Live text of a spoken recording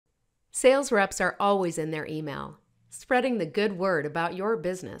Sales reps are always in their email, spreading the good word about your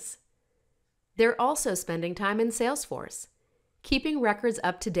business. They're also spending time in Salesforce, keeping records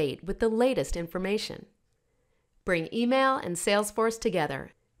up to date with the latest information. Bring email and Salesforce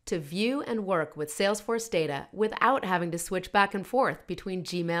together to view and work with Salesforce data without having to switch back and forth between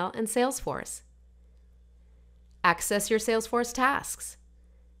Gmail and Salesforce. Access your Salesforce tasks.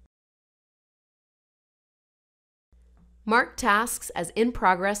 Mark tasks as in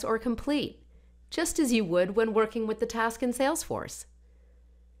progress or complete, just as you would when working with the task in Salesforce.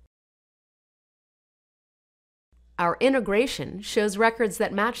 Our integration shows records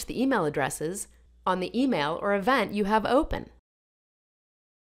that match the email addresses on the email or event you have open.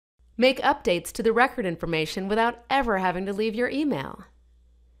 Make updates to the record information without ever having to leave your email.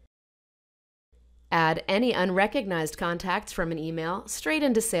 Add any unrecognized contacts from an email straight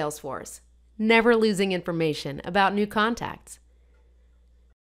into Salesforce, never losing information about new contacts.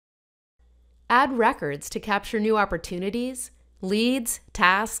 Add records to capture new opportunities, leads,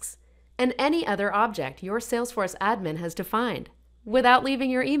 tasks, and any other object your Salesforce admin has defined without leaving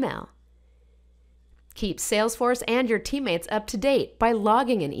your email. Keep Salesforce and your teammates up to date by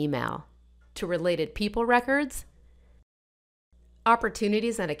logging an email to related people records,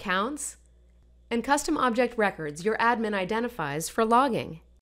 opportunities and accounts, and custom object records your admin identifies for logging.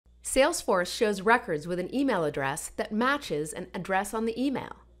 Salesforce shows records with an email address that matches an address on the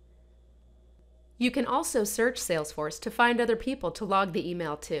email. You can also search Salesforce to find other people to log the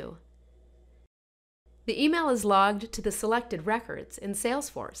email to. The email is logged to the selected records in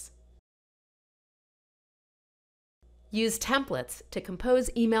Salesforce. Use templates to compose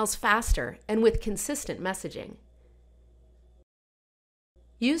emails faster and with consistent messaging.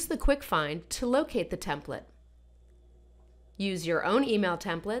 Use the quick find to locate the template. Use your own email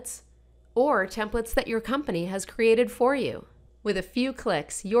templates or templates that your company has created for you. With a few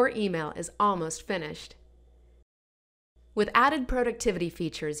clicks, your email is almost finished. With added productivity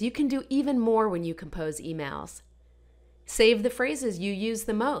features, you can do even more when you compose emails. Save the phrases you use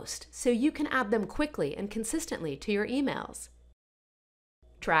the most so you can add them quickly and consistently to your emails.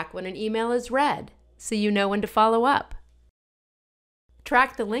 Track when an email is read so you know when to follow up.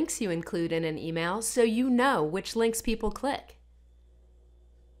 Track the links you include in an email so you know which links people click.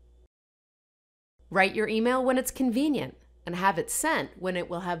 Write your email when it's convenient and have it sent when it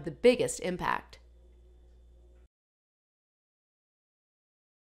will have the biggest impact.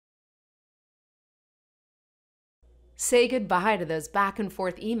 Say goodbye to those back and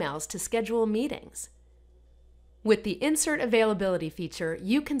forth emails to schedule meetings. With the Insert Availability feature,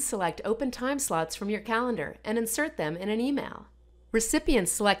 you can select open time slots from your calendar and insert them in an email.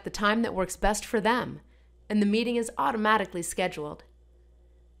 Recipients select the time that works best for them, and the meeting is automatically scheduled.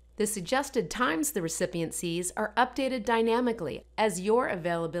 The suggested times the recipient sees are updated dynamically as your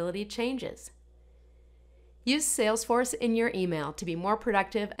availability changes. Use Salesforce in your email to be more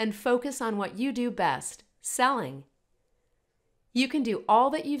productive and focus on what you do best, selling. You can do all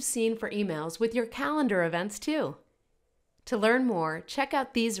that you've seen for emails with your calendar events too. To learn more, check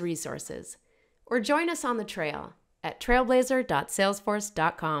out these resources or join us on the trail at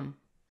trailblazer.salesforce.com.